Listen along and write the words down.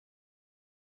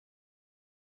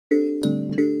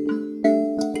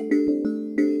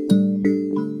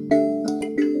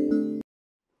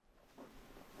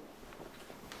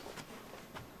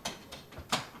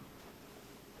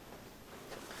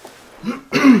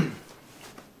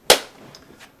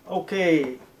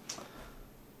Okay.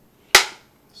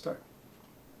 Start.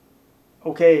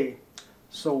 Okay,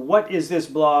 so what is this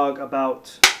blog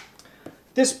about?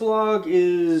 This blog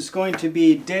is going to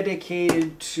be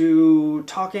dedicated to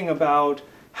talking about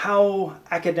how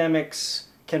academics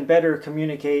can better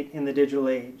communicate in the digital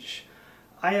age.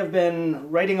 I have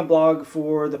been writing a blog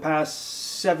for the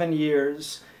past 7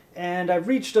 years, and I've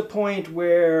reached a point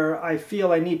where I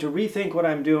feel I need to rethink what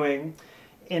I'm doing.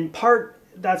 In part,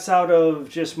 that's out of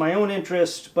just my own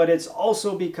interest, but it's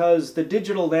also because the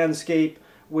digital landscape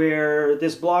where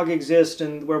this blog exists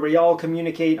and where we all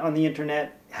communicate on the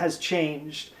internet has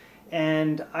changed.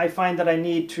 And I find that I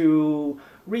need to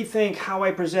rethink how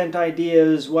I present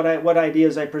ideas, what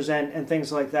ideas I present, and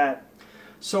things like that.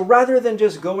 So rather than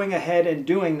just going ahead and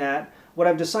doing that, what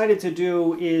I've decided to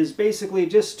do is basically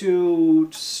just to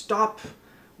stop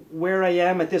where I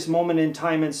am at this moment in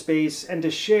time and space and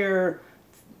to share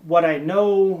what I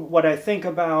know, what I think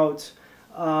about,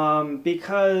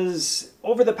 because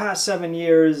over the past 7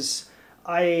 years,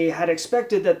 I had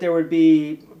expected that there would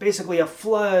be basically a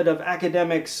flood of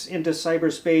academics into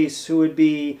cyberspace who would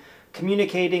be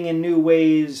communicating in new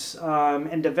ways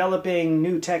and developing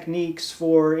new techniques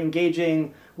for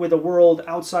engaging with a world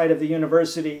outside of the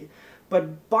university.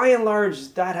 But by and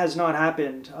large, that has not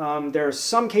happened. There are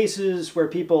some cases where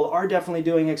people are definitely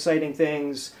doing exciting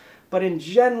things, but in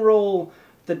general,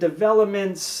 the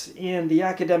developments in the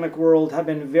academic world have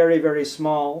been very, very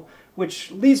small, which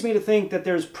leads me to think that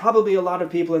there's probably a lot of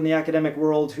people in the academic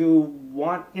world who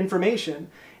want information.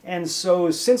 And so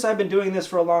since I've been doing this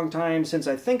for a long time, since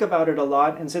I think about it a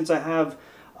lot, and since I have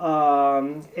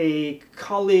a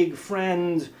colleague,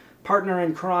 friend, partner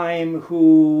in crime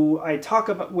who I talk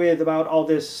with about all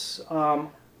this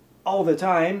all the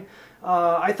time,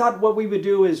 I thought what we would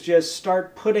do is just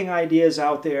start putting ideas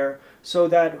out there so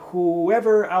that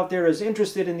whoever out there is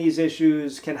interested in these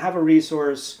issues can have a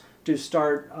resource to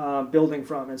start building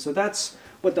from. And so that's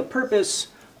what the purpose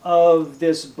of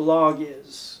this blog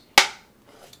is.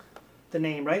 The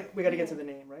name, right? We got to get to the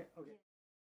name, right?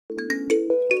 Okay.